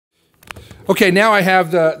Okay, now I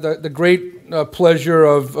have the great pleasure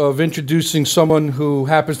of introducing someone who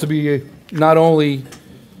happens to be not only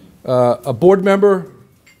a board member,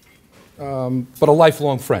 but a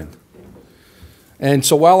lifelong friend. And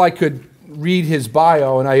so while I could read his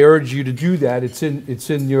bio, and I urge you to do that, it's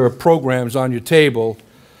in your programs on your table,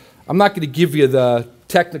 I'm not going to give you the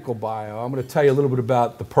technical bio. I'm going to tell you a little bit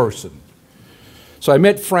about the person. So I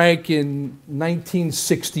met Frank in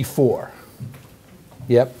 1964.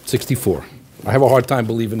 Yep, 64. I have a hard time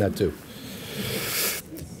believing that too.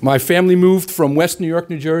 My family moved from West New York,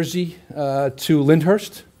 New Jersey to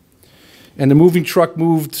Lyndhurst. And the moving truck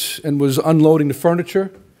moved and was unloading the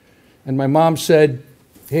furniture. And my mom said,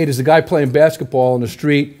 hey, there's a guy playing basketball in the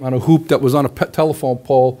street on a hoop that was on a telephone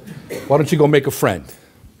pole. Why don't you go make a friend?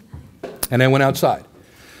 And I went outside.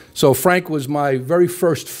 So Frank was my very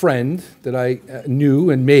first friend that I knew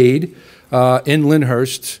and made in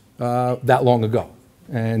Lyndhurst that long ago.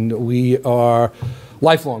 And we are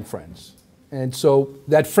lifelong friends. And so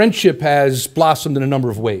that friendship has blossomed in a number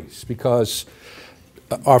of ways because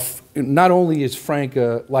not only is Frank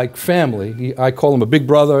like family, I call him a big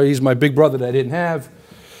brother, he's my big brother that I didn't have,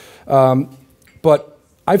 but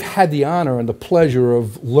I've had the honor and the pleasure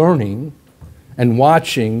of learning and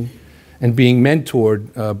watching and being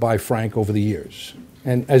mentored by Frank over the years.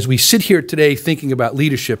 And as we sit here today thinking about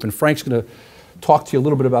leadership, and Frank's going to talk to you a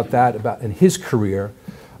little bit about that, in his career,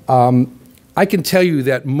 I can tell you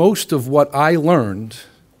that most of what I learned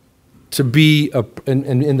to be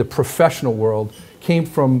in the professional world came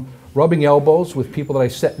from rubbing elbows with people that I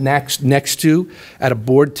sat next to at a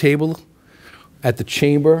board table, at the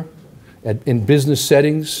chamber, in business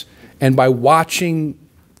settings, and by watching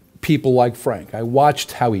people like Frank. I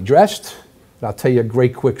watched how he dressed, and I'll tell you a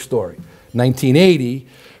great quick story. 1980,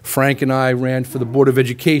 Frank and I ran for the Board of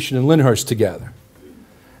Education in Lyndhurst together.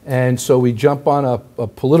 And so we jump on a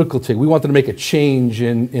political ticket. We wanted to make a change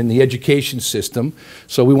in the education system,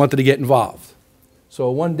 so we wanted to get involved. So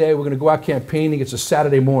one day we're going to go out campaigning. It's a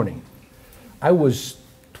Saturday morning. I was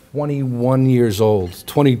 21 years old,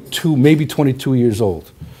 22, maybe 22 years old.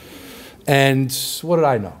 And what did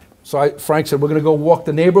I know? So Frank said, we're going to go walk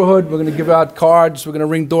the neighborhood, we're going to give out cards, we're going to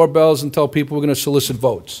ring doorbells and tell people we're going to solicit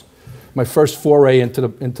votes. My first foray into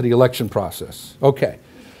the election process. Okay.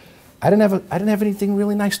 I didn't have anything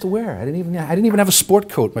really nice to wear. I didn't even have a sport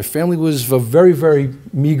coat. My family was of very, very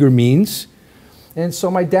meager means. And so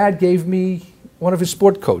my dad gave me one of his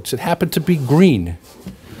sport coats. It happened to be green.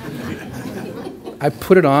 I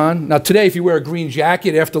put it on. Now today, if you wear a green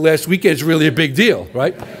jacket after last weekend, it's really a big deal,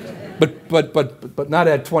 right? But not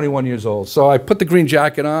at 21 years old. So I put the green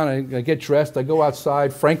jacket on, I get dressed, I go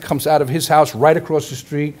outside. Frank comes out of his house right across the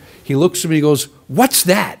street. He looks at me, he goes, what's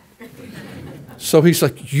that? So he's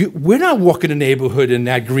like, we're not walking the neighborhood in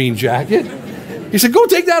that green jacket. He said, go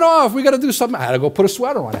take that off. We got to do something. I had to go put a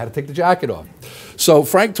sweater on. I had to take the jacket off. So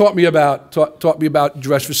Frank taught me about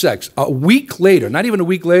Dress for Sex. A week later, not even a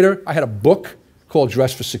week later, I had a book called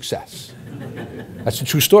Dress for Success. That's a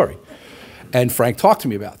true story. And Frank talked to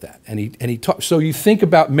me about that. And he taught. So you think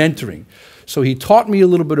about mentoring. So he taught me a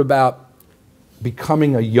little bit about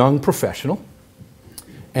becoming a young professional.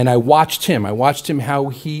 And I watched him how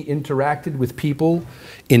he interacted with people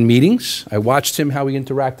in meetings. I watched him how he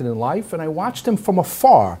interacted in life, and I watched him from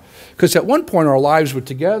afar. Because at one point our lives were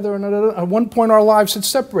together, and at one point our lives had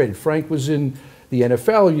separated. Frank was in the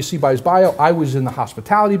NFL, you see by his bio. I was in the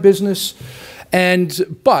hospitality business.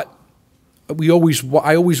 But I always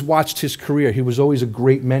watched his career. He was always a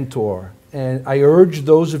great mentor. And I urge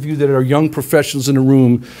those of you that are young professionals in the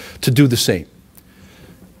room to do the same.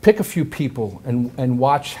 Pick a few people and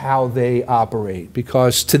watch how they operate.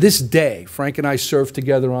 Because to this day, Frank and I served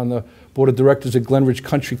together on the board of directors at Glenridge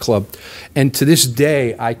Country Club. And to this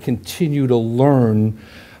day, I continue to learn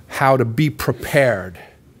how to be prepared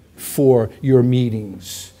for your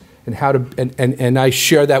meetings. And I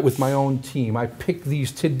share that with my own team. I pick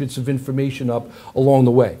these tidbits of information up along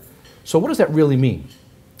the way. So what does that really mean?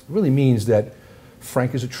 It really means that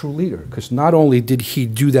Frank is a true leader, because not only did he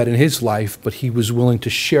do that in his life, but he was willing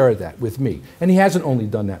to share that with me. And he hasn't only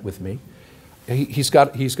done that with me. He's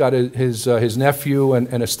got his nephew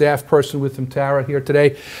and a staff person with him, Tara, here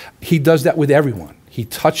today. He does that with everyone. He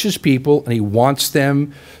touches people, and he wants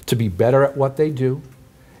them to be better at what they do,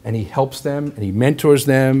 and he helps them, and he mentors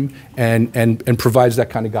them, and provides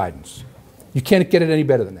that kind of guidance. You can't get it any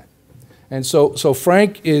better than that. And so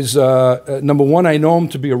Frank is, number one, I know him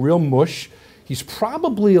to be a real mush. He's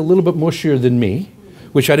probably a little bit mushier than me,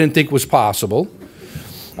 which I didn't think was possible.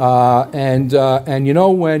 And you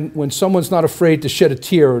know, when someone's not afraid to shed a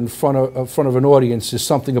tear in front of an audience, there's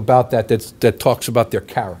something about that talks about their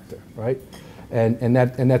character, right? and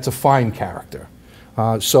that's a fine character.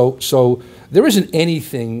 So there isn't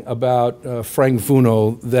anything about Frank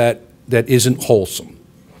Vuono that isn't wholesome.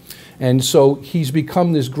 And so he's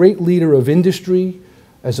become this great leader of industry,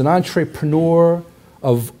 as an entrepreneur,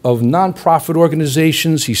 of nonprofit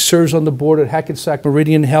organizations. He serves on the board at Hackensack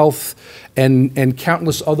Meridian Health and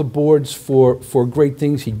countless other boards for great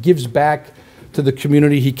things. He gives back to the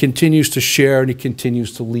community. He continues to share and he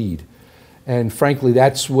continues to lead. And frankly,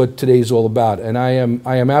 that's what today's all about. And I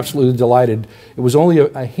am absolutely delighted. It was only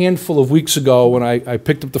a handful of weeks ago when I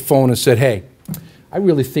picked up the phone and said, hey, I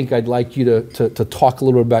really think I'd like you to talk a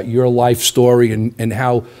little bit about your life story and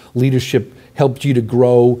how leadership helped you to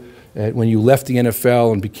grow when you left the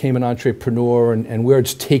NFL and became an entrepreneur and where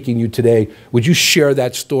it's taking you today. Would you share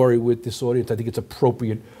that story with this audience? I think it's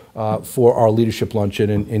appropriate for our leadership luncheon.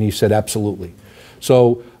 And he said, absolutely.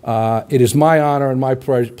 So it is my honor and my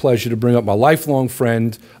pleasure to bring up my lifelong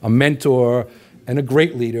friend, a mentor, and a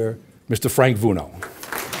great leader, Mr. Frank Vuono.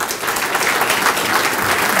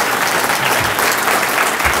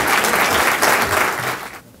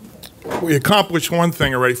 We accomplished one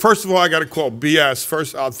thing already. First of all, I got to call BS.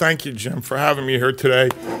 First, thank you, Jim, for having me here today.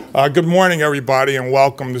 Good morning, everybody, and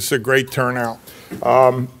welcome. This is a great turnout.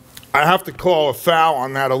 I have to call a foul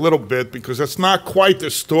on that a little bit because that's not quite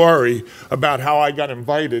the story about how I got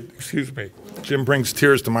invited. Excuse me. Jim brings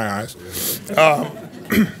tears to my eyes.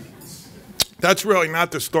 That's really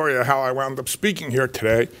not the story of how I wound up speaking here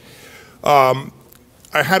today. I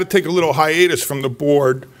had to take a little hiatus from the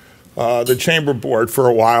board, the chamber board, for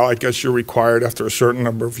a while. I guess you're required after a certain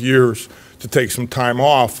number of years to take some time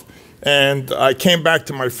off. And I came back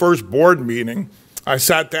to my first board meeting. I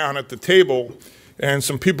sat down at the table, and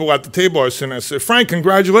some people at the table I said, Frank,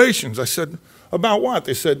 congratulations. I said, about what?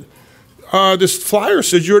 They said, this flyer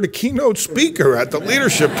says you're the keynote speaker at the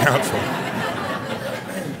Leadership Council.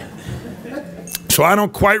 So I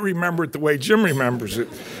don't quite remember it the way Jim remembers it,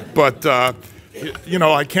 but you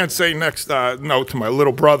know, I can't say next no to my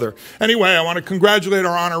little brother. Anyway, I want to congratulate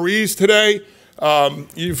our honorees today.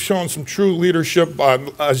 You've shown some true leadership,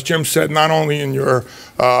 as Jim said, not only in your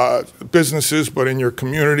businesses, but in your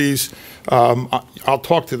communities. I'll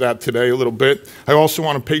talk to that today a little bit. I also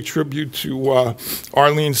want to pay tribute to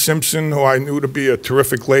Arlene Simpson, who I knew to be a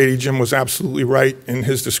terrific lady. Jim was absolutely right in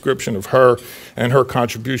his description of her and her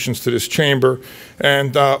contributions to this chamber.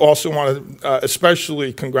 And also want to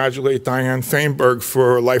especially congratulate Diane Feinberg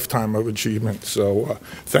for a lifetime of achievement. So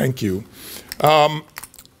thank you.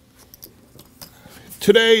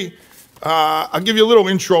 Today, I'll give you a little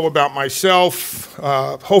intro about myself.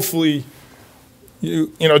 Hopefully,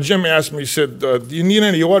 you know, Jim asked me, he said, do you need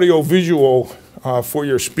any audio visual for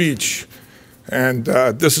your speech? And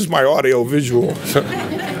this is my audio visual. So,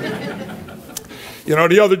 you know,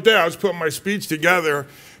 the other day I was putting my speech together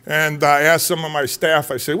and I asked some of my staff,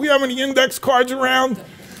 I said, we have any index cards around?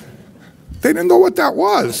 They didn't know what that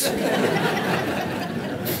was.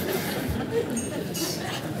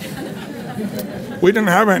 We didn't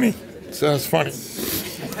have any, so that's funny.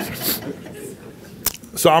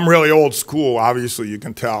 So I'm really old school, obviously, you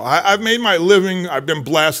can tell. I've made my living, I've been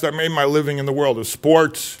blessed, I've made my living in the world of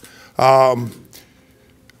sports. Kind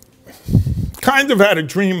of had a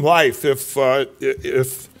dream life if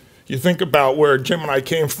you think about where Jim and I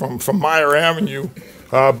came from Meyer Avenue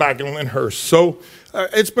back in Lyndhurst. So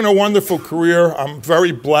it's been a wonderful career. I'm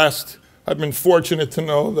very blessed. I've been fortunate to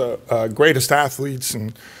know the greatest athletes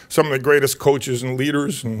and some of the greatest coaches and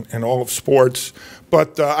leaders in all of sports.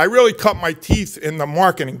 But I really cut my teeth in the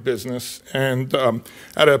marketing business and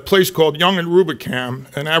at a place called Young and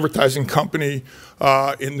Rubicam, an advertising company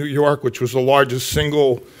in New York, which was the largest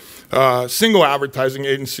single advertising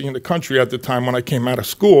agency in the country at the time when I came out of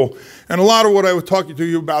school. And a lot of what I was talking to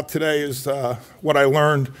you about today is what I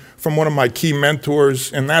learned from one of my key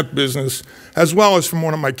mentors in that business, as well as from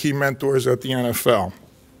one of my key mentors at the NFL.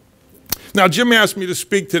 Now, Jim asked me to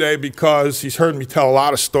speak today because he's heard me tell a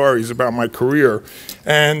lot of stories about my career.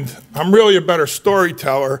 And I'm really a better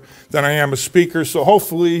storyteller than I am a speaker, so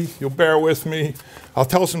hopefully you'll bear with me. I'll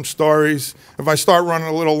tell some stories. If I start running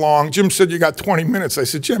a little long, Jim said you got 20 minutes. I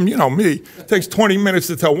said, Jim, you know me. It takes 20 minutes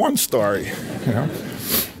to tell one story. You know?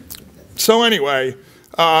 So anyway,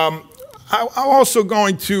 I'm also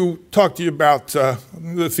going to talk to you about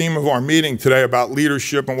the theme of our meeting today, about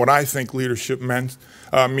leadership and what I think leadership means.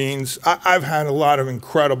 I've had a lot of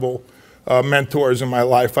incredible mentors in my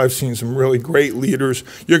life. I've seen some really great leaders.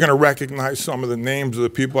 You're going to recognize some of the names of the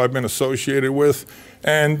people I've been associated with.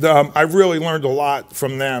 And I've really learned a lot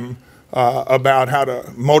from them about how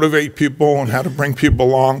to motivate people and how to bring people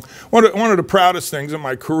along. One of the proudest things in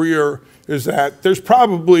my career is that there's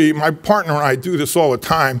probably, my partner and I do this all the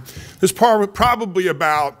time, there's probably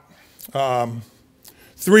about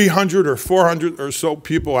 300 or 400 or so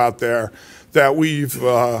people out there that we've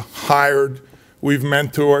hired, we've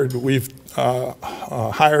mentored, we've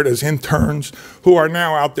hired as interns who are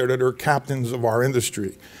now out there that are captains of our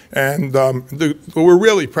industry. And we're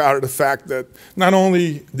really proud of the fact that not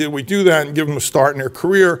only did we do that and give them a start in their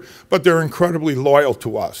career, but they're incredibly loyal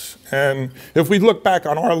to us. And if we look back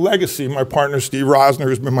on our legacy, my partner Steve Rosner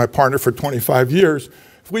has been my partner for 25 years.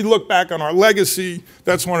 If we look back on our legacy,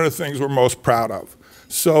 that's one of the things we're most proud of.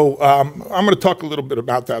 So I'm going to talk a little bit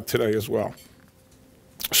about that today as well.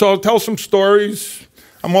 So I'll tell some stories.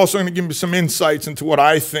 I'm also going to give you some insights into what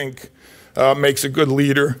I think makes a good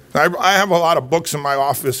leader. I have a lot of books in my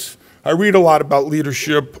office. I read a lot about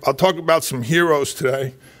leadership. I'll talk about some heroes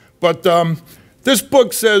today. But this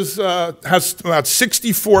book says, has about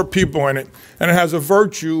 64 people in it, and it has a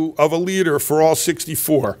virtue of a leader for all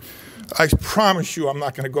 64. I promise you I'm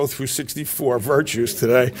not going to go through 64 virtues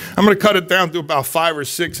today. I'm going to cut it down to about 5 or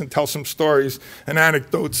 6 and tell some stories and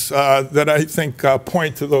anecdotes that I think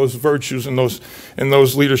point to those virtues and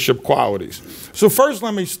those leadership qualities. So first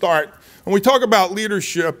let me start. When we talk about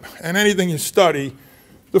leadership and anything you study,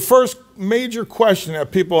 the first major question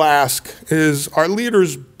that people ask is, are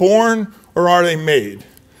leaders born or are they made?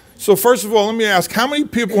 So first of all, let me ask, how many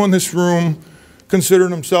people in this room consider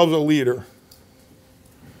themselves a leader?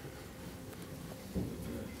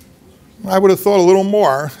 I would have thought a little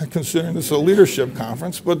more, considering this is a leadership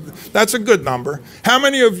conference, but that's a good number. How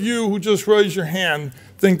many of you who just raised your hand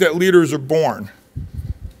think that leaders are born?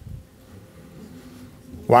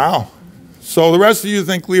 Wow. So the rest of you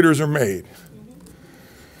think leaders are made.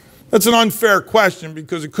 That's an unfair question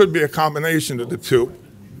because it could be a combination of the two.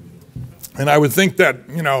 And I would think that,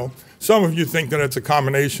 you know, some of you think that it's a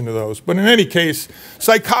combination of those. But in any case,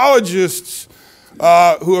 psychologists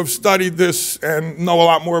who have studied this and know a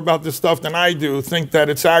lot more about this stuff than I do think that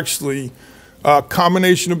it's actually a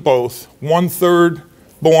combination of both. 1/3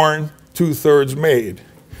 born, 2/3 made.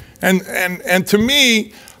 And to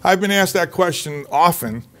me, I've been asked that question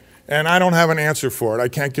often, and I don't have an answer for it. I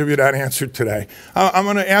can't give you that answer today. I'm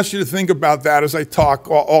going to ask you to think about that as I talk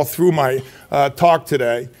all through my talk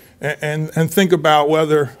today, and think about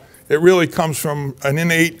whether it really comes from an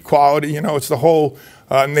innate quality. You know, it's the whole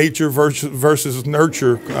nature versus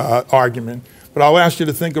nurture argument. But I'll ask you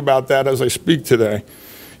to think about that as I speak today.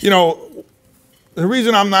 You know, the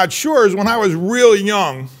reason I'm not sure is when I was really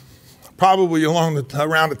young, probably around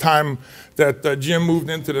the time that Jim moved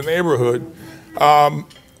into the neighborhood, I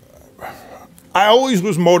always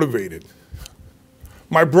was motivated.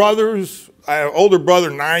 My brothers, I have an older brother,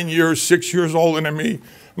 9 years, 6 years older than me.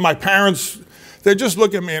 My parents, they just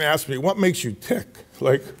look at me and ask me, what makes you tick?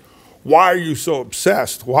 Like, why are you so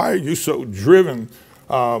obsessed? Why are you so driven?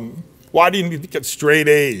 Why do you need to get straight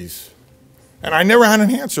A's? And I never had an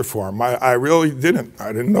answer for them. I really didn't.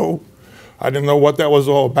 I didn't know what that was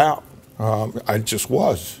all about. I just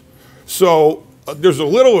was. So there's a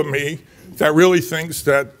little of me that really thinks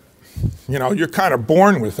that, you know, you're kind of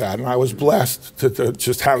born with that, and I was blessed to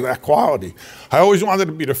just have that quality. I always wanted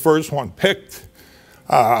to be the first one picked.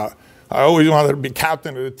 I always wanted to be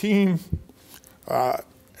captain of the team.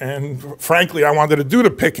 And frankly, I wanted to do the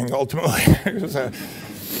picking ultimately.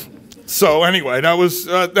 So anyway, that was,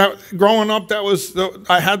 growing up,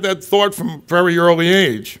 I had that thought from a very early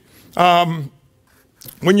age.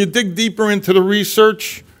 When you dig deeper into the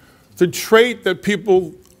research, the trait that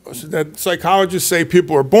psychologists say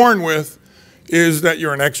people are born with is that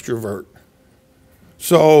you're an extrovert.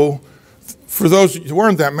 So for those, there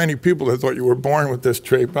weren't that many people that thought you were born with this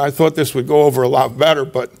trait, but I thought this would go over a lot better.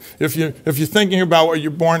 But if you're thinking about what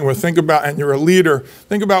you're born with, and you're a leader,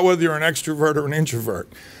 think about whether you're an extrovert or an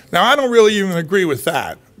introvert. Now, I don't really even agree with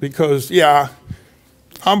that because, yeah,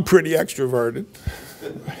 I'm pretty extroverted.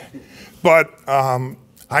 But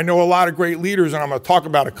I know a lot of great leaders, and I'm going to talk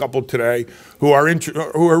about a couple today who are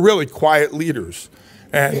really quiet leaders.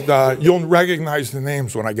 And you'll recognize the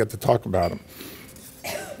names when I get to talk about them.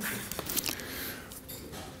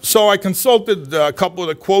 So I consulted a couple of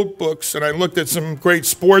the quote books, and I looked at some great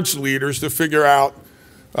sports leaders to figure out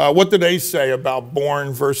what do they say about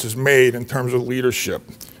born versus made in terms of leadership.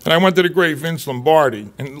 And I went to the great Vince Lombardi,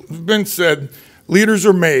 and Vince said, leaders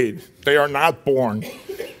are made, they are not born.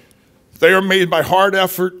 They are made by hard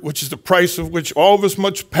effort, which is the price of which all of us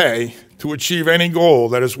must pay to achieve any goal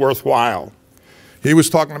that is worthwhile. He was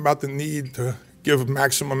talking about the need to give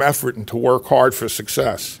maximum effort and to work hard for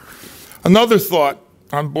success. Another thought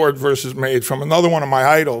on born versus made from another one of my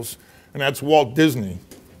idols, and that's Walt Disney.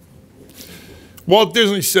 Walt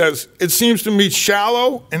Disney says, "It seems to me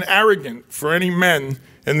shallow and arrogant for any man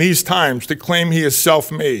in these times to claim he is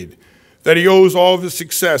self-made, that he owes all of his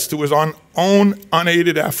success to his own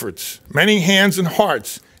unaided efforts. Many hands and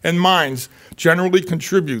hearts and minds generally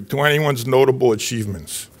contribute to anyone's notable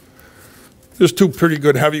achievements." There's two pretty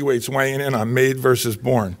good heavyweights weighing in on made versus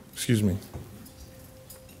born. Excuse me.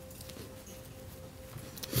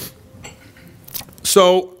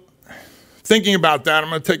 So, thinking about that, I'm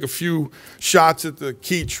going to take a few shots at the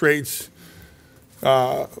key traits,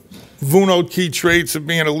 Vuono key traits of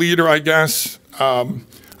being a leader, I guess.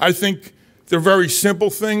 I think they're very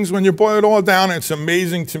simple things. When you boil it all down, it's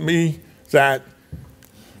amazing to me that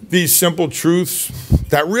these simple truths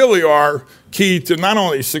that really are key to not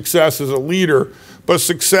only success as a leader, but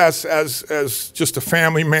success as just a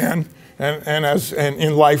family man and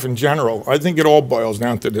in life in general. I think it all boils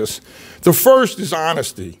down to this. The first is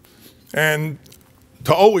honesty, and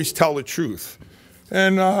to always tell the truth.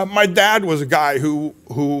 And my dad was a guy who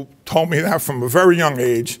told me that from a very young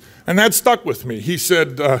age, and that stuck with me. He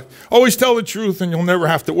said, always tell the truth and you'll never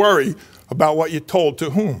have to worry about what you told to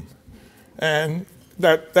whom. And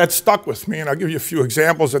that stuck with me, and I'll give you a few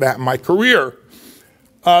examples of that in my career.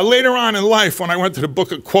 Later on in life, when I went to the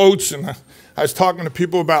book of quotes and I was talking to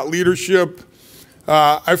people about leadership,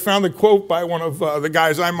 I found a quote by one of the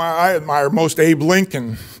guys I admire most, Abe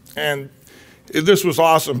Lincoln. And this was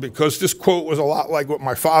awesome because this quote was a lot like what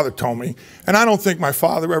my father told me. And I don't think my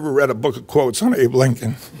father ever read a book of quotes on Abe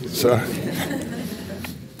Lincoln. So,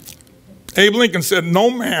 Abe Lincoln said, "No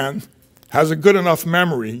man has a good enough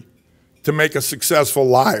memory to make a successful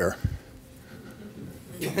liar."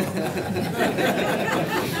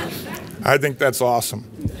 I think that's awesome.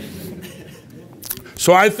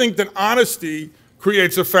 So I think that honesty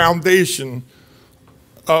creates a foundation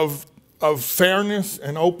of fairness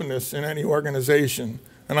and openness in any organization.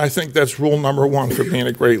 And I think that's rule number one for being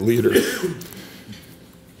a great leader.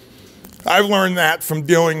 I've learned that from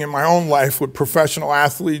dealing in my own life with professional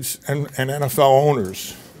athletes and NFL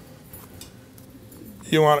owners.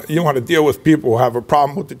 You want to deal with people who have a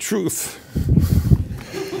problem with the truth.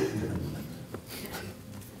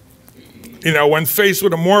 You know, when faced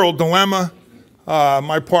with a moral dilemma,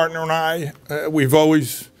 my partner and I, we've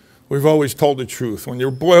always told the truth. When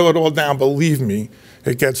you boil it all down, believe me,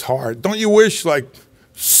 it gets hard. Don't you wish like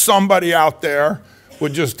somebody out there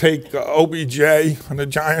would just take OBJ and the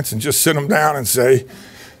Giants and just sit them down and say,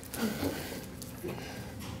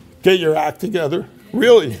 "Get your act together"?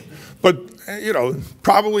 Really? But, you know,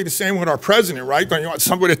 probably the same with our president, right? Don't you want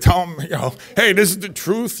somebody to tell him, you know, "Hey, this is the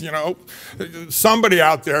truth," you know? Somebody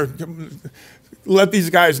out there, let these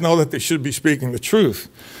guys know that they should be speaking the truth.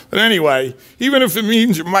 But anyway, even if it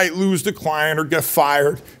means you might lose the client or get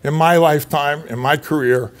fired, in my lifetime, in my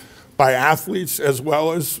career, by athletes as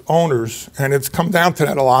well as owners, and it's come down to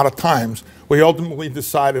that a lot of times, we ultimately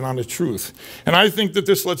decided on the truth. And I think that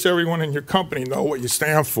this lets everyone in your company know what you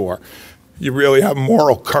stand for. You really have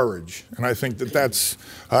moral courage, and I think that that's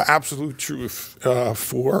absolute truth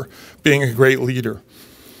for being a great leader.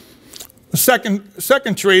 The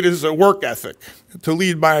second trait is a work ethic, to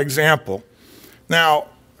lead by example. Now,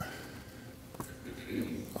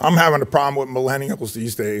 I'm having a problem with millennials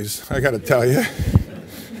these days, I got to tell you.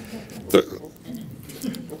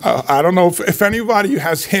 I don't know if anybody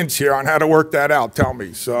has hints here on how to work that out, tell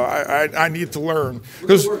me. So I need to learn.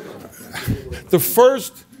 Because the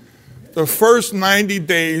first 90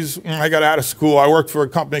 days when I got out of school, I worked for a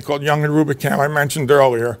company called Young and Rubicam, I mentioned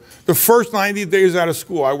earlier. The first 90 days out of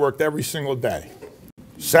school, I worked every single day,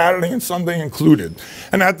 Saturday and Sunday included.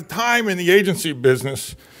 And at the time in the agency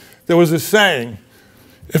business, there was a saying,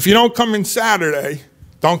 if you don't come in Saturday,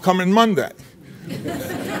 don't come in Monday.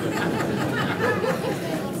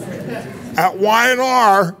 At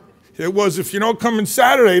Y&R, it was if you don't come in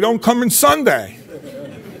Saturday, don't come in Sunday.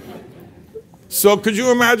 So could you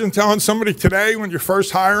imagine telling somebody today when you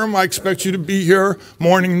first hire them, I expect you to be here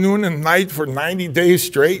morning, noon, and night for 90 days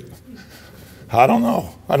straight? I don't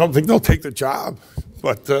know. I don't think they'll take the job.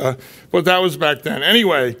 But that was back then.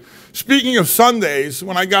 Anyway, speaking of Sundays,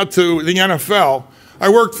 when I got to the NFL, I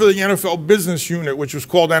worked for the NFL business unit, which was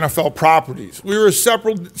called NFL Properties. We were a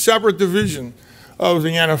separate division of the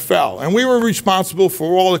NFL, and we were responsible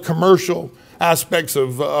for all the commercial aspects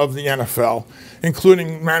of the NFL,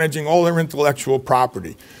 including managing all their intellectual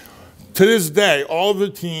property. To this day, all of the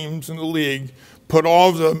teams in the league put all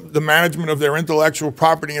of the management of their intellectual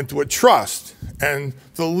property into a trust, and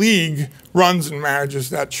the league runs and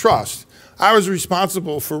manages that trust. I was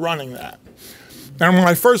responsible for running that. And when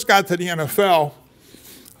I first got to the NFL,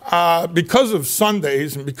 because of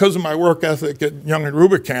Sundays and because of my work ethic at Young and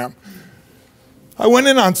Rubicam, I went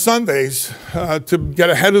in on Sundays to get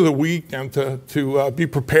ahead of the week and to be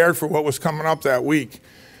prepared for what was coming up that week.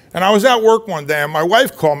 And I was at work one day, and my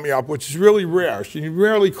wife called me up, which is really rare. She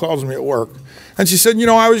rarely calls me at work. And she said, you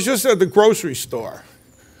know, I was just at the grocery store,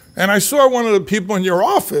 and I saw one of the people in your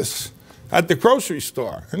office at the grocery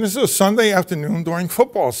store. And this is a Sunday afternoon during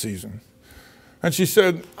football season. And she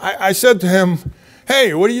said, I said to him,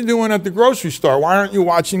 hey, what are you doing at the grocery store? Why aren't you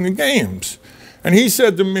watching the games? And he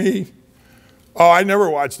said to me, oh, I never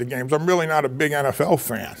watch the games. I'm really not a big NFL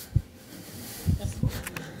fan.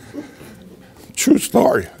 True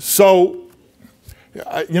story. So,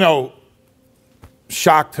 you know,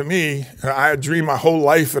 shock to me. I had dreamed my whole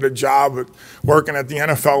life at a job working at the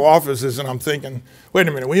NFL offices, and I'm thinking, wait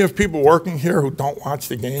a minute, we have people working here who don't watch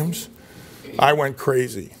the games? I went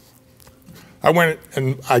crazy. I went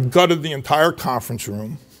and I gutted the entire conference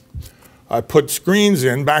room. I put screens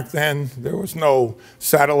in. Back then, there was no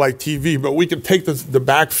satellite TV, but we could take the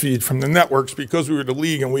back feed from the networks because we were the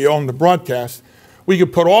league and we owned the broadcast. We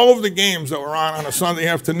could put all of the games that were on a Sunday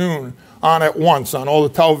afternoon on at once on all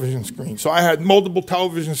the television screens. So I had multiple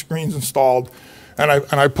television screens installed, and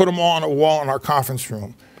I put them all on a wall in our conference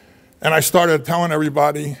room. And I started telling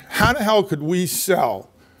everybody, how the hell could we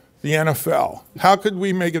sell the NFL? How could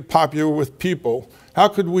we make it popular with people? How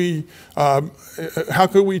could we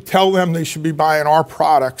tell them they should be buying our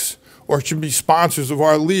products or should be sponsors of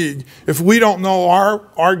our league if we don't know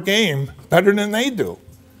our game better than they do?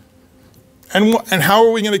 And how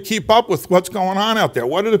are we going to keep up with what's going on out there?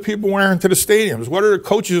 What are the people wearing to the stadiums? What are the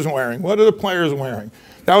coaches wearing? What are the players wearing?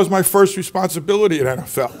 That was my first responsibility at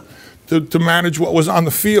NFL, to manage what was on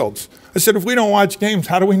the fields. I said, if we don't watch games,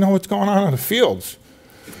 how do we know what's going on the fields?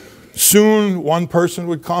 Soon, one person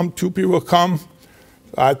would come, two people would come.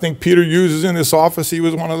 I think Peter Hughes is in this office. He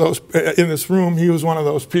was one of those, in this room, he was one of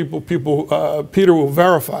those people. Peter will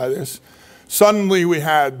verify this. Suddenly, we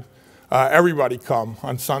had everybody come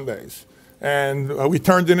on Sundays. And we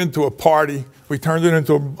turned it into a party. We turned it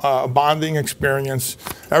into a bonding experience.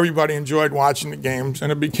 Everybody enjoyed watching the games,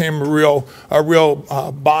 and it became a real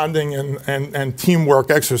bonding and teamwork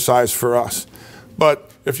exercise for us. But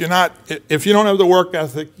if you don't have the work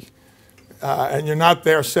ethic and you're not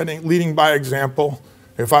there leading by example,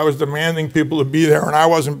 if I was demanding people to be there and I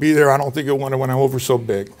wasn't be there, I don't think it would have went over so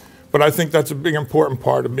big. But I think that's a big important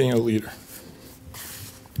part of being a leader.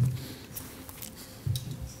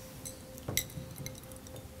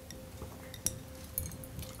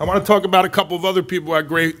 I want to talk about a couple of other people who had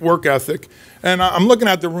great work ethic. And I'm looking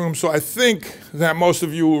at the room, so I think that most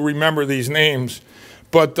of you will remember these names.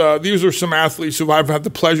 But these are some athletes who I've had the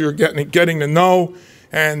pleasure of getting to know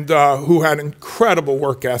and who had incredible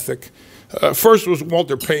work ethic. First was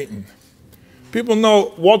Walter Payton. People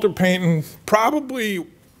know Walter Payton probably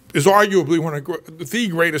is arguably one of the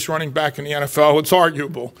greatest running back in the NFL. It's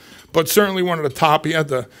arguable, but certainly one of the top. He had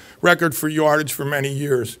the record for yardage for many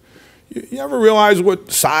years. You ever realize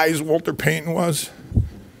what size Walter Payton was?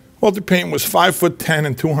 Walter Payton was 5'10"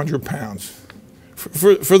 and 200 pounds.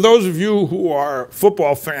 For those of you who are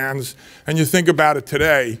football fans and you think about it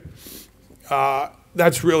today,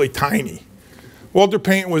 that's really tiny. Walter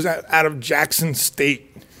Payton was out of Jackson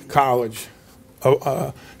State College,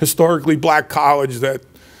 a historically black college that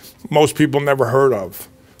most people never heard of.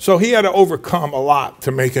 So he had to overcome a lot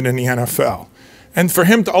to make it in the NFL. And for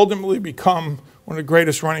him to ultimately become one of the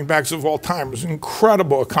greatest running backs of all time was an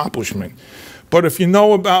incredible accomplishment. But if you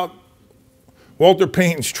know about Walter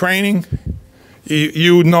Payton's training,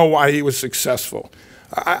 you know why he was successful.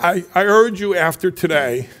 I urge you after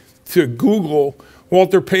today to Google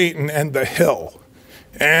Walter Payton and the hill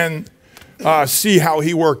and see how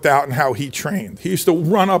he worked out and how he trained. He used to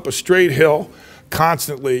run up a straight hill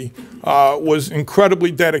constantly, was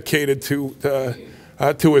incredibly dedicated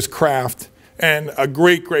to his craft, and a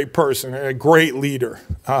great, great person, and a great leader.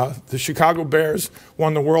 The Chicago Bears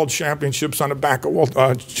won the World Championships on the back of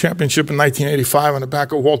championship in 1985 on the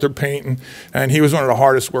back of Walter Payton, and he was one of the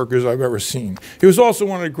hardest workers I've ever seen. He was also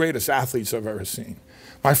one of the greatest athletes I've ever seen.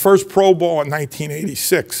 My first Pro Bowl in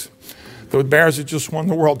 1986, the Bears had just won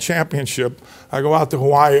the World Championship. I go out to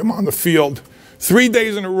Hawaii, I'm on the field. 3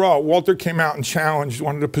 days in a row, Walter came out and challenged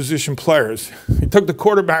one of the position players. He took the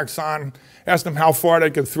quarterbacks on, asked them how far they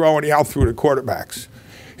could throw, and he out-threw the quarterbacks.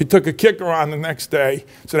 He took a kicker on the next day,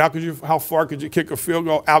 said, how far could you kick a field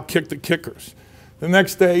goal? Out-kicked the kickers. The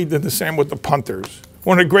next day, he did the same with the punters.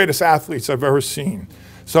 One of the greatest athletes I've ever seen.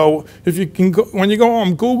 So if you can when you go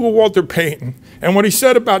home, Google Walter Payton. And what he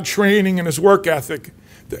said about training and his work ethic,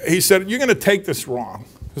 he said, you're going to take this wrong.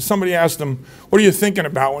 So somebody asked him, what are you thinking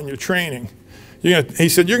about when you're training? He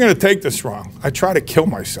said, you're going to take this wrong. I try to kill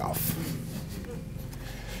myself.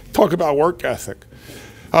 talk about work ethic.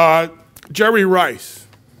 Jerry Rice,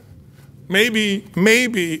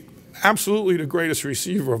 maybe absolutely the greatest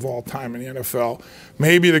receiver of all time in the NFL,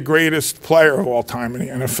 maybe the greatest player of all time in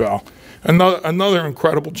the NFL. Another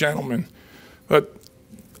incredible gentleman. But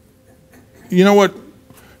you know what?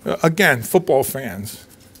 Again, football fans,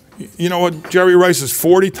 you know what Jerry Rice's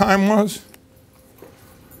 40 time was?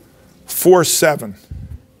 4.7.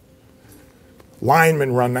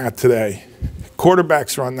 Linemen run that today.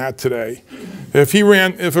 Quarterbacks run that today. If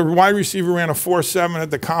a wide receiver ran a 4.7 at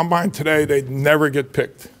the combine today, they'd never get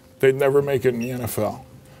picked. They'd never make it in the NFL.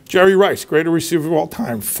 Jerry Rice, greatest receiver of all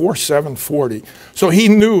time, 4.7 40. So he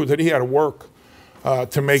knew that he had to work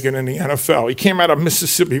to make it in the NFL. He came out of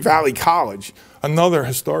Mississippi Valley College, another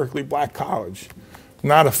historically black college,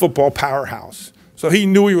 not a football powerhouse. So he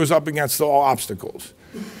knew he was up against all obstacles.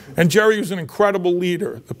 And Jerry was an incredible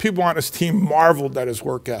leader. The people on his team marveled at his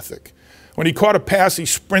work ethic. When he caught a pass, he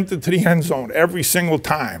sprinted to the end zone every single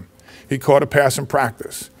time he caught a pass in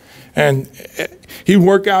practice. And he'd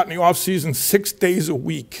work out in the offseason 6 days a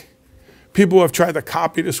week. People have tried to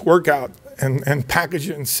copy this workout and package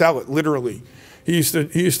it and sell it, literally. He used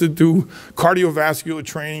to do cardiovascular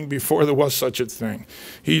training before there was such a thing.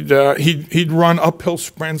 He'd run uphill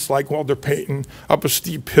sprints like Walter Payton up a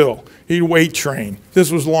steep hill. He'd weight train. This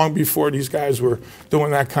was long before these guys were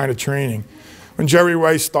doing that kind of training. When Jerry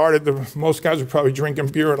Rice started, most guys were probably drinking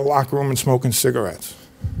beer in the locker room and smoking cigarettes.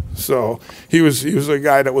 So he was a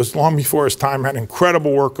guy that was long before his time, had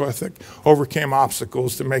incredible work ethic, overcame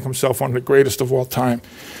obstacles to make himself one of the greatest of all time.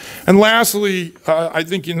 And lastly, I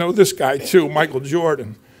think you know this guy too, Michael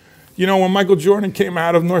Jordan. You know, when Michael Jordan came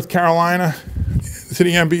out of North Carolina to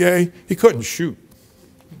the NBA, he couldn't shoot.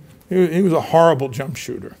 He was a horrible jump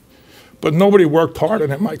shooter. But nobody worked harder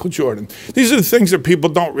than Michael Jordan. These are the things that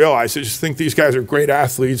people don't realize. They just think these guys are great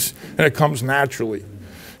athletes and it comes naturally.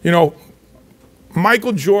 You know,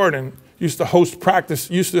 Michael Jordan used to have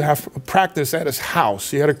practice at his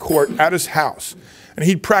house. He had a court at his house. And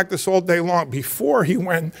he'd practice all day long before he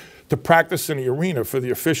went to practice in the arena for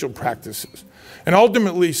the official practices. And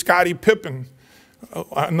ultimately, Scottie Pippen,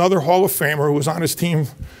 another Hall of Famer who was on his team,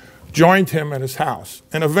 joined him at his house.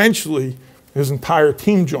 And eventually, his entire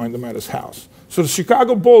team joined him at his house. So the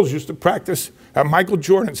Chicago Bulls used to practice at Michael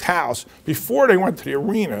Jordan's house before they went to the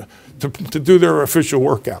arena to do their official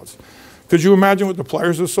workouts. Could you imagine what the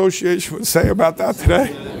Players Association would say about that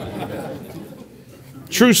today?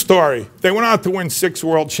 True story. They went out to win 6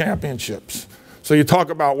 world championships. So you talk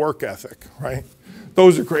about work ethic, right?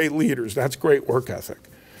 Those are great leaders. That's great work ethic.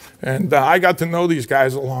 And I got to know these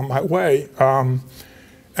guys along my way. And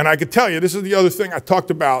I could tell you, this is the other thing I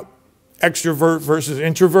talked about, extrovert versus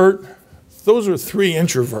introvert. Those are 3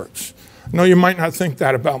 introverts. I know you might not think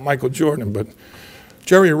that about Michael Jordan, but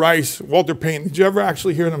Jerry Rice, Walter Payton, did you ever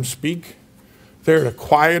actually hear them speak? They're the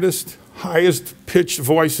quietest, highest pitched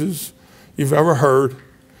voices you've ever heard,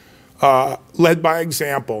 led by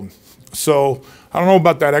example. So I don't know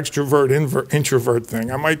about that extrovert-introvert thing.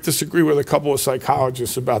 I might disagree with a couple of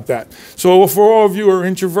psychologists about that. So for all of you who are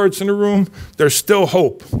introverts in the room, there's still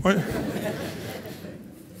hope.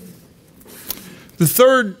 The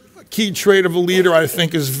third key trait of a leader, I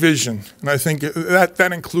think, is vision. And I think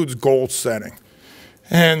that includes goal setting.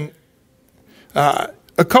 And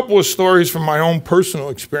a couple of stories from my own personal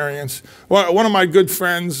experience. One of my good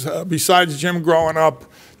friends, besides Jim growing up,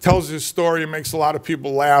 tells his story and makes a lot of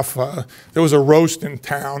people laugh. There was a roast in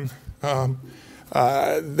town.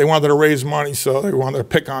 They wanted to raise money, so they wanted to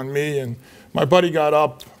pick on me. And my buddy got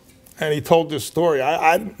up and he told this story.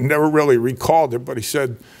 I never really recalled it, but he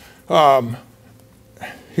said, you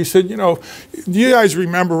know, do you guys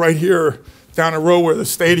remember right here down the road where the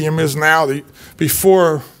stadium is now?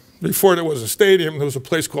 Before there was a stadium, there was a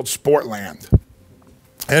place called Sportland.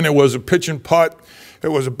 And it was a pitch and putt. It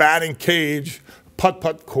was a batting cage,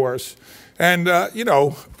 putt-putt course. And, you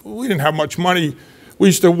know, we didn't have much money. We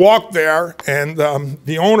used to walk there, and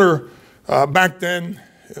the owner back then,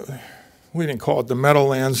 we didn't call it the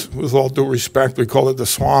Meadowlands, with all due respect. We called it the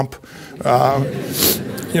swamp.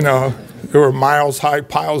 You know, there were miles-high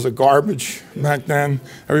piles of garbage back then.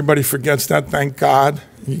 Everybody forgets that, thank God.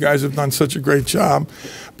 You guys have done such a great job.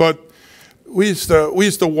 But we used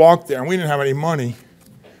to walk there, and we didn't have any money.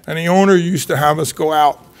 And the owner used to have us go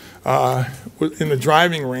out in the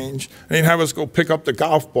driving range, and he'd have us go pick up the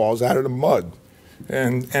golf balls out of the mud.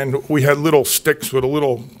 And we had little sticks with a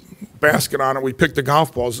little basket on it. We picked the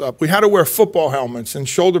golf balls up. We had to wear football helmets and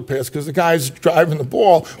shoulder pads because the guys driving the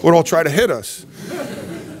ball would all try to hit us.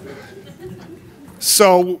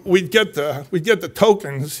 So we'd get the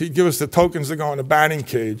tokens. He'd give us the tokens to go in the batting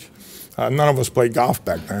cage. None of us played golf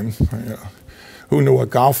back then. who knew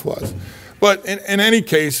what golf was. But in any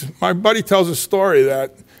case, my buddy tells a story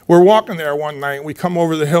that we're walking there one night. We come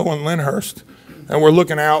over the hill in Lyndhurst, and we're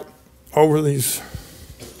looking out over these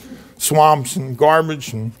swamps and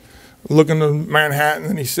garbage and looking at Manhattan.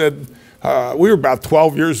 And he said, we were about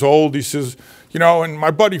 12 years old. He says, you know, and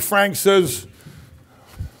my buddy Frank says,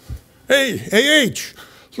 hey, H,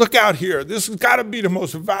 look out here. This has got to be the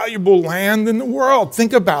most valuable land in the world.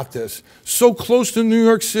 Think about this. So close to New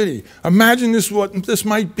York City. Imagine what this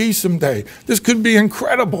might be someday. This could be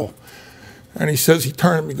incredible. And he says, he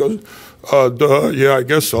turned to me, goes, yeah, I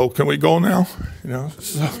guess so. Can we go now? You know.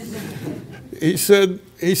 So he said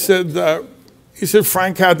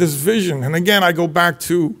Frank had this vision. And again, I go back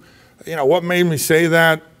to, you know, what made me say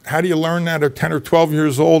that? How do you learn that at 10 or 12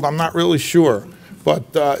 years old? I'm not really sure. But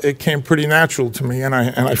it came pretty natural to me, and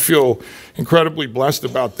I feel incredibly blessed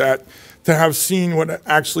about that. To have seen what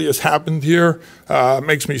actually has happened here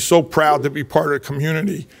makes me so proud to be part of the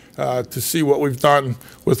community, to see what we've done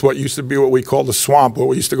with what used to be what we call the swamp, where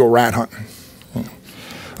we used to go rat hunting.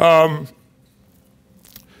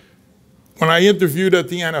 When I interviewed at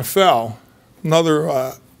the NFL,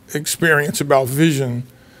 another experience about vision,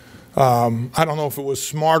 I don't know if it was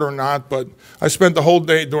smart or not, but I spent the whole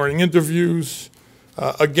day during interviews.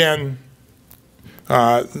 Again,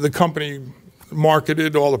 the company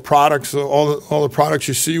marketed all the products, all the products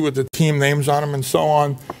you see with the team names on them and so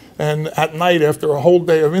on. And at night, after a whole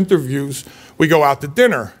day of interviews, we go out to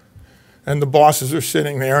dinner. And the bosses are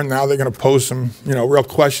sitting there, and now they're going to pose some, you know, real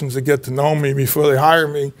questions to get to know me before they hire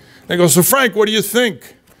me. They go, so Frank, what do you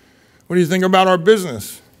think? What do you think about our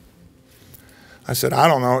business? I said, I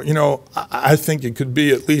don't know. You know, I think it could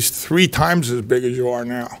be at least 3 times as big as you are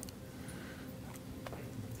now.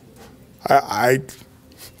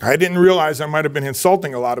 I didn't realize I might have been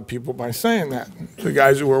insulting a lot of people by saying that, the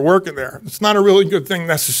guys who were working there. It's not a really good thing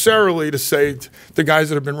necessarily to say to the guys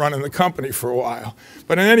that have been running the company for a while.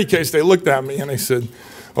 But in any case, they looked at me and they said,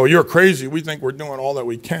 oh, you're crazy. We think we're doing all that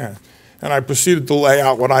we can. And I proceeded to lay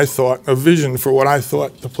out what I thought, a vision for what I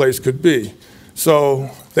thought the place could be.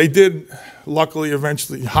 So they did, luckily,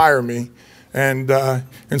 eventually hire me. And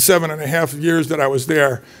in 7.5 years that I was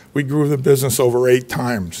there, we grew the business over 8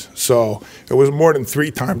 times. So it was more than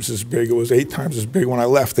 3 times as big. It was 8 times as big when I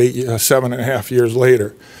left 7.5 years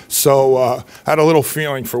later. So I had a little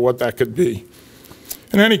feeling for what that could be.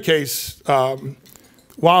 In any case,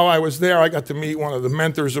 while I was there, I got to meet one of the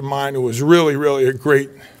mentors of mine who was really, really a great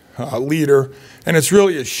leader. And it's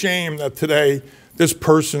really a shame that today this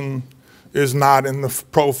person is not in the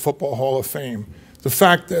Pro Football Hall of Fame. The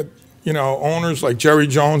fact that, you know, owners like Jerry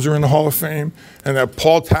Jones are in the Hall of Fame, and that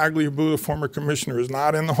Paul Tagliabue, the former commissioner, is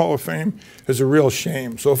not in the Hall of Fame is a real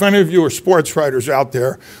shame. So if any of you are sports writers out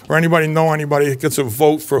there, or anybody know anybody that gets a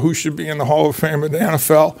vote for who should be in the Hall of Fame of the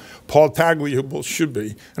NFL, Paul Tagliabue should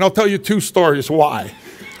be. And I'll tell you 2 stories why,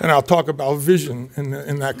 and I'll talk about vision in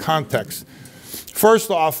that context. First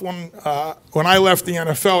off, when I left the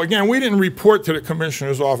NFL, again, we didn't report to the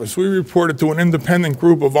commissioner's office. We reported to an independent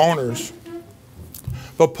group of owners.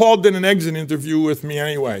 But Paul did an exit interview with me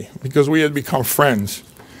anyway, because we had become friends.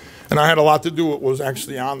 And I had a lot to do with what was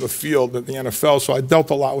actually on the field at the NFL, so I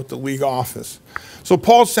dealt a lot with the league office. So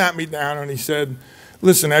Paul sat me down and he said,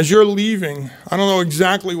 listen, as you're leaving, I don't know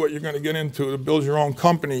exactly what you're going to get into to build your own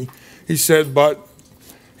company. He said, but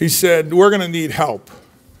he said, we're going to need help.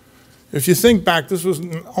 If you think back, this was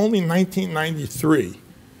only 1993.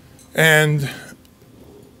 And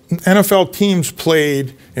NFL teams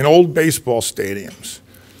played in old baseball stadiums.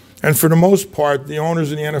 And for the most part, the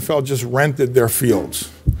owners in the NFL just rented their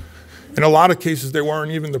fields. In a lot of cases, they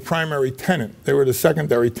weren't even the primary tenant. They were the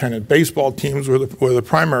secondary tenant. Baseball teams were the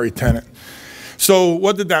primary tenant. So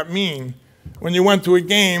what did that mean? When you went to a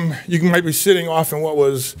game, you might be sitting off in what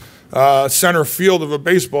was center field of a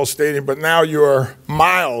baseball stadium, but now you're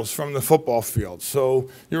miles from the football field. So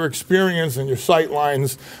your experience and your sight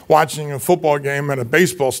lines watching a football game at a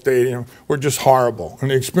baseball stadium were just horrible.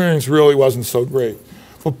 And the experience really wasn't so great.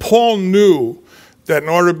 But Paul knew that in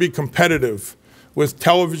order to be competitive, with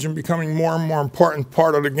television becoming more and more important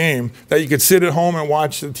part of the game, that you could sit at home and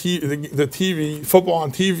watch the TV, football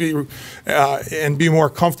on TV, and be more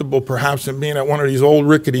comfortable perhaps than being at one of these old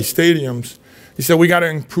rickety stadiums. He said, we got to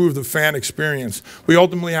improve the fan experience. We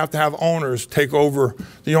ultimately have to have owners take over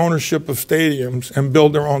the ownership of stadiums and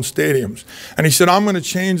build their own stadiums. And he said, I'm going to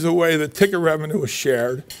change the way that ticket revenue is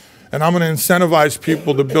shared, and I'm going to incentivize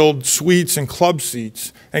people to build suites and club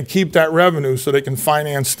seats and keep that revenue so they can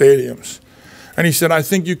finance stadiums. And he said, I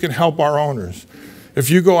think you can help our owners. if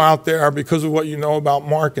you go out there because of what you know about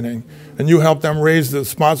marketing and you help them raise the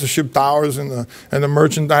sponsorship dollars and the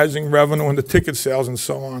merchandising revenue and the ticket sales and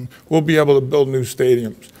so on, we'll be able to build new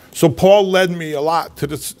stadiums. So Paul led me a lot to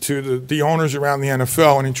the owners around the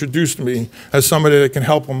NFL and introduced me as somebody that can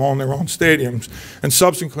help them own their own stadiums. And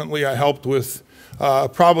subsequently, I helped with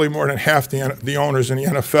probably more than half the owners in the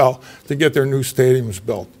NFL to get their new stadiums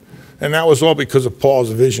built. And that was all because of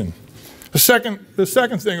Paul's vision. The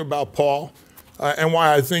second thing about Paul, and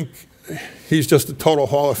why I think he's just a total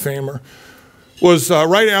Hall of Famer, was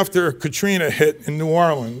right after Katrina hit in New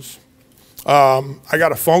Orleans, I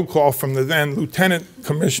got a phone call from the then Lieutenant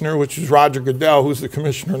Commissioner, which is Roger Goodell, who's the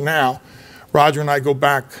commissioner now. Roger and I go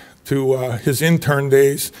back to his intern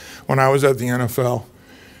days when I was at the NFL.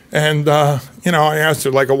 And, you know, I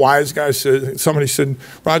answered like a wise guy. Somebody said,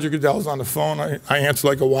 Roger Goodell's on the phone. I answered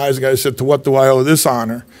like a wise guy. I said, to what do I owe this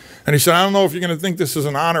honor? And he said, I don't know if you're going to think this is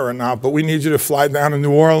an honor or not, but we need you to fly down to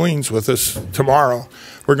New Orleans with us tomorrow.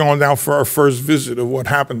 We're going down for our first visit of what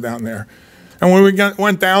happened down there. And when we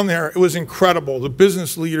went down there, it was incredible. The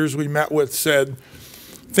business leaders we met with said,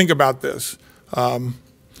 think about this.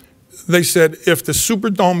 They said, if the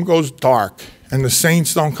Superdome goes dark and the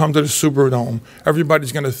Saints don't come to the Superdome,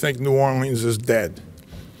 everybody's going to think New Orleans is dead.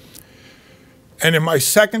 And in my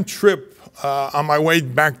second trip, on my way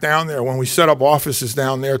back down there, when we set up offices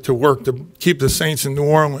down there to work to keep the Saints in New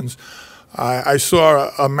Orleans, I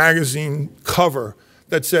saw a magazine cover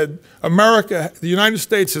that said, America, the United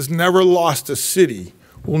States has never lost a city.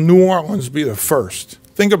 Will New Orleans be the first?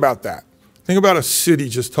 Think about that. Think about a city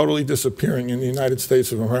just totally disappearing in the United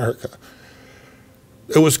States of America.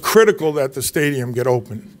 It was critical that the stadium get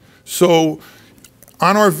open. So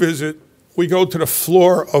on our visit, we go to the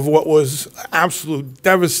floor of what was absolute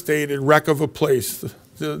devastated wreck of a place,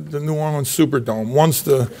 the New Orleans Superdome, once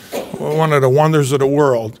one of the wonders of the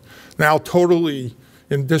world, now totally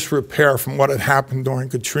in disrepair from what had happened during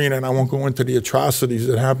Katrina, and I won't go into the atrocities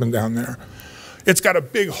that happened down there. It's got a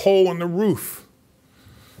big hole in the roof.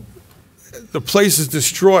 The place is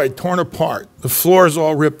destroyed, torn apart. The floor is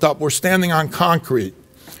all ripped up. We're standing on concrete.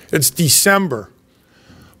 It's December.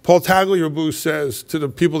 Paul Tagliabue says to the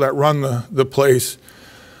people that run the place,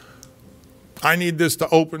 I need this to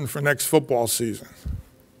open for next football season.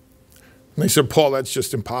 And they said, Paul, that's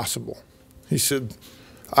just impossible. He said,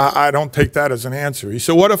 I don't take that as an answer. He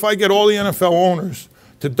said, what if I get all the NFL owners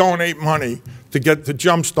to donate money to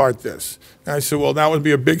jumpstart this? And I said, well, that would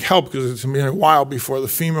be a big help because it's going to be a while before the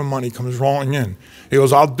FEMA money comes rolling in. He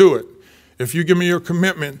goes, I'll do it. If you give me your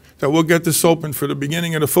commitment that we'll get this open for the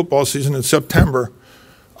beginning of the football season in September,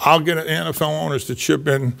 I'll get NFL owners to chip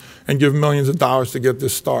in and give millions of dollars to get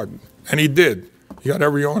this started. And he did. He got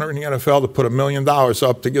every owner in the NFL to put $1 million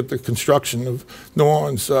up to get the construction of New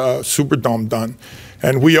Orleans Superdome done.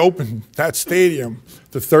 And we opened that stadium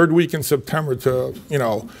the third week in September to, you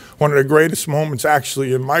know, one of the greatest moments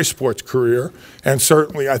actually in my sports career, and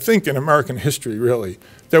certainly I think in American history, really.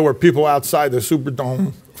 There were people outside the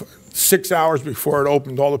Superdome 6 hours before it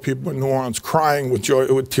opened, all the people in New Orleans crying with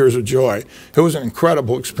joy, with tears of joy. It was an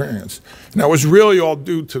incredible experience. And that was really all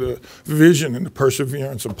due to the vision and the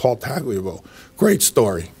perseverance of Paul Tagliabue. Great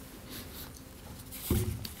story.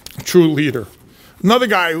 True leader. Another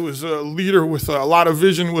guy who was a leader with a lot of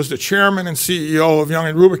vision was the chairman and CEO of Young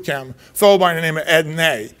and Rubicam, a fellow by the name of Ed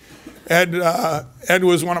Ney. Ed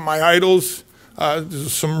was one of my idols.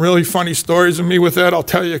 There's some really funny stories of me with Ed. I'll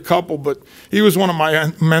tell you a couple, but he was one of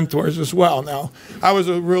my mentors as well. Now, I was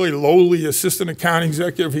a really lowly assistant account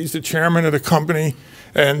executive. He's the chairman of the company.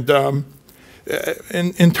 And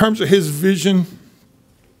in terms of his vision,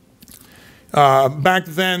 back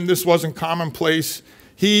then, this wasn't commonplace.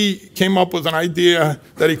 He came up with an idea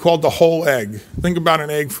that he called the whole egg. Think about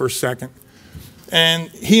an egg for a second.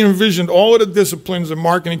 And he envisioned all of the disciplines of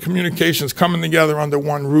marketing communications coming together under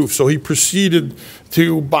one roof. So he proceeded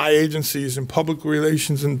to buy agencies in public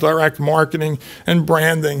relations and direct marketing and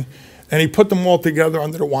branding. And he put them all together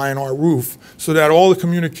under the Y&R roof so that all the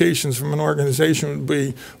communications from an organization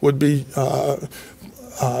would be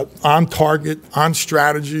on target, on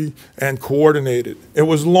strategy, and coordinated. It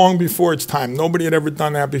was long before its time. Nobody had ever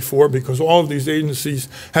done that before because all of these agencies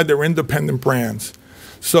had their independent brands.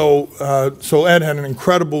 So Ed had an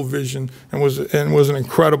incredible vision and was an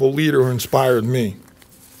incredible leader who inspired me.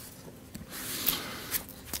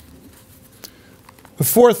 The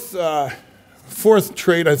fourth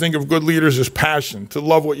trait, I think, of good leaders is passion, to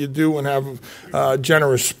love what you do and have a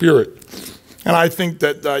generous spirit. And I think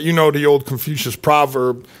that you know the old Confucius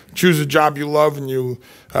proverb, choose a job you love and you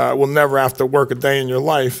will never have to work a day in your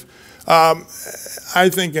life. I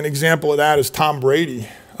think an example of that is Tom Brady.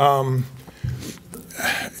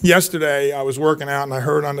 Yesterday, I was working out and I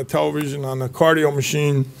heard on the television, on the cardio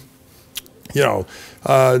machine, you know,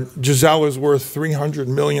 Giselle is worth $300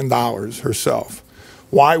 million herself.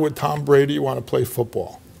 Why would Tom Brady want to play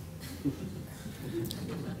football?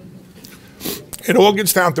 It all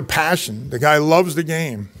gets down to passion. The guy loves the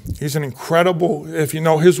game. He's an incredible, if you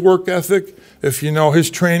know his work ethic, if you know his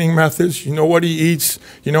training methods, you know what he eats,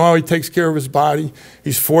 you know how he takes care of his body.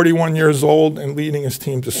 He's 41 years old and leading his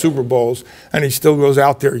team to Super Bowls, and he still goes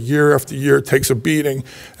out there year after year, takes a beating,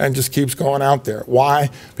 and just keeps going out there. Why?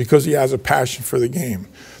 Because he has a passion for the game.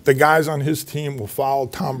 The guys on his team will follow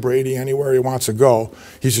Tom Brady anywhere he wants to go.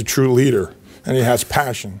 He's a true leader, and he has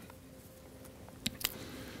passion.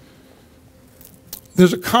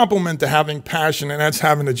 There's a compliment to having passion, and that's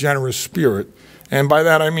having a generous spirit. And by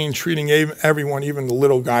that I mean treating everyone, even the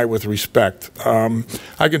little guy, with respect.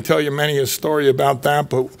 I can tell you many a story about that,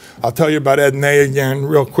 but I'll tell you about Ed Ney again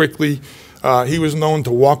real quickly. He was known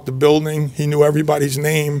to walk the building. He knew everybody's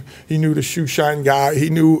name. He knew the shoe shine guy. He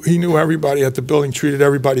knew everybody at the building, treated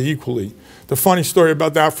everybody equally. The funny story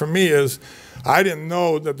about that for me is I didn't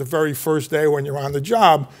know that the very first day when you're on the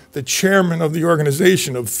job, the chairman of the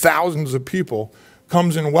organization of thousands of people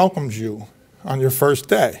comes and welcomes you on your first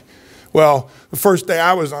day. Well, the first day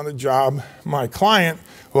I was on the job, my client,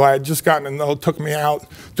 who I had just gotten to know, took me out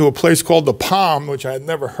to a place called the Palm, which I had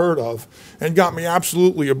never heard of, and got me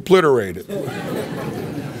absolutely obliterated.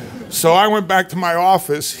 So I went back to my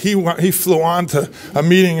office. He flew on to a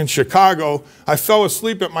meeting in Chicago. I fell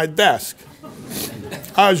asleep at my desk.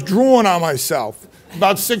 I was drooling on myself.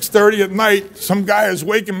 About 6:30 at night, some guy is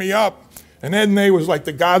waking me up. And Ed Ney was like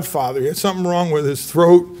the Godfather. He had something wrong with his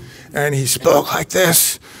throat, and he spoke like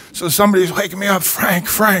this. So somebody's waking me up,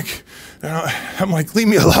 Frank. And I'm like, leave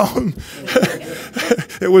me alone.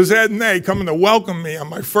 It was Ed Ney coming to welcome me on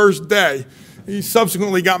my first day. He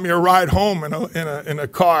subsequently got me a ride home in a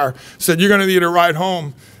car. Said, you're going to need a ride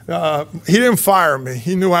home. He didn't fire me.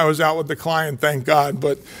 He knew I was out with the client, thank God.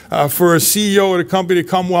 But for a CEO of the company to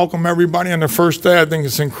come welcome everybody on the first day, I think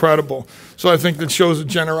it's incredible. So I think that shows a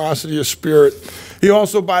generosity of spirit. He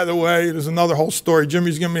also, by the way, there's another whole story.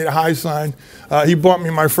 Jimmy's giving me the high sign. He bought me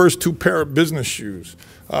my first 2 pair of business shoes.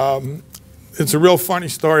 It's a real funny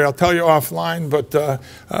story. I'll tell you offline, but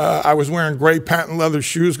I was wearing gray patent leather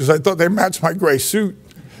shoes because I thought they matched my gray suit.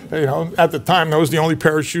 You know, at the time, that was the only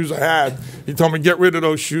pair of shoes I had. He told me, get rid of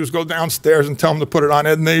those shoes, go downstairs and tell him to put it on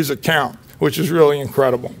Ed Ney's account, which is really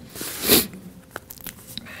incredible.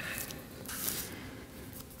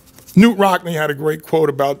 Newt Rockney had a great quote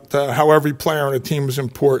about how every player on a team is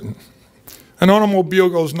important. An automobile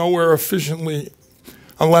goes nowhere efficiently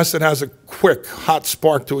unless it has a quick, hot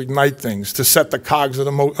spark to ignite things, to set the cogs of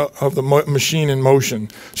the machine in motion.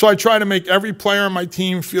 So I try to make every player on my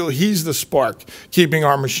team feel he's the spark keeping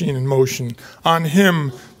our machine in motion. On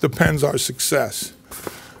him depends our success.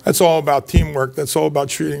 That's all about teamwork. That's all about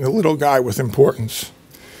treating the little guy with importance.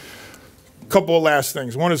 A couple of last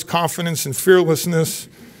things. One is confidence and fearlessness.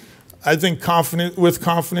 I think with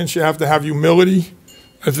confidence, you have to have humility.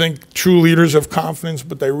 I think true leaders have confidence,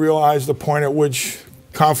 but they realize the point at which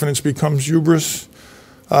confidence becomes hubris.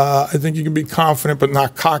 I think you can be confident but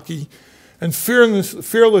not cocky. And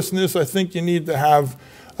fearlessness, I think you need to have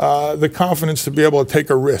the confidence to be able to take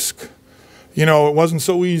a risk. You know, it wasn't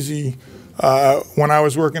so easy when I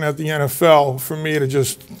was working at the NFL for me to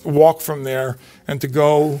just walk from there and to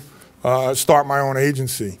go start my own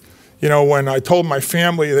agency. You know, when I told my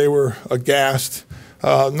family, they were aghast.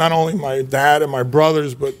 Not only my dad and my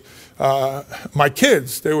brothers, but my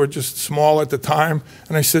kids. They were just small at the time.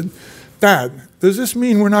 And I said, Dad, does this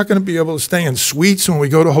mean we're not going to be able to stay in suites when we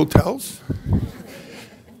go to hotels?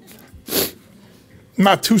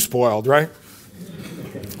 Not too spoiled, right?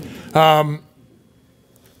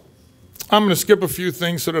 I'm going to skip a few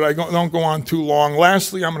things so that I don't go on too long.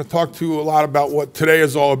 Lastly, I'm going to talk to you a lot about what today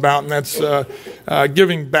is all about, and that's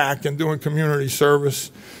giving back and doing community service.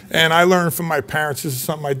 And I learned from my parents, this is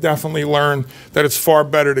something I definitely learned, that it's far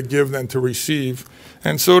better to give than to receive.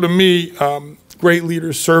 And so to me, great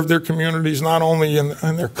leaders serve their communities, not only in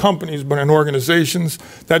their companies, but in organizations.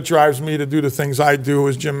 That drives me to do the things I do,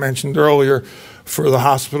 as Jim mentioned earlier, for the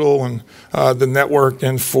hospital and the network,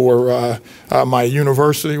 and for my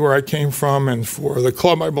university where I came from, and for the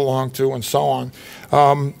club I belong to, and so on.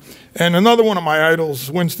 And another one of my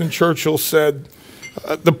idols, Winston Churchill, said,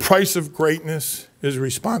 the price of greatness is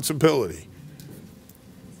responsibility.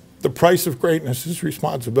 The price of greatness is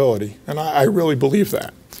responsibility, and I really believe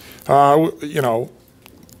that. You know,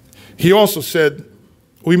 he also said,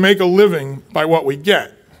 we make a living by what we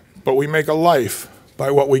get, but we make a life by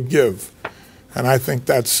what we give. And I think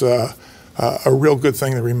that's a real good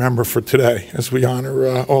thing to remember for today as we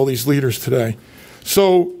honor all these leaders today.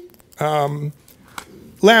 So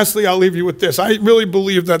lastly, I'll leave you with this. I really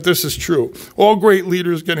believe that this is true. All great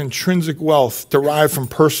leaders get intrinsic wealth derived from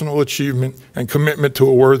personal achievement and commitment to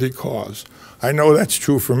a worthy cause. I know that's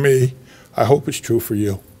true for me. I hope it's true for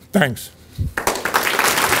you. Thanks.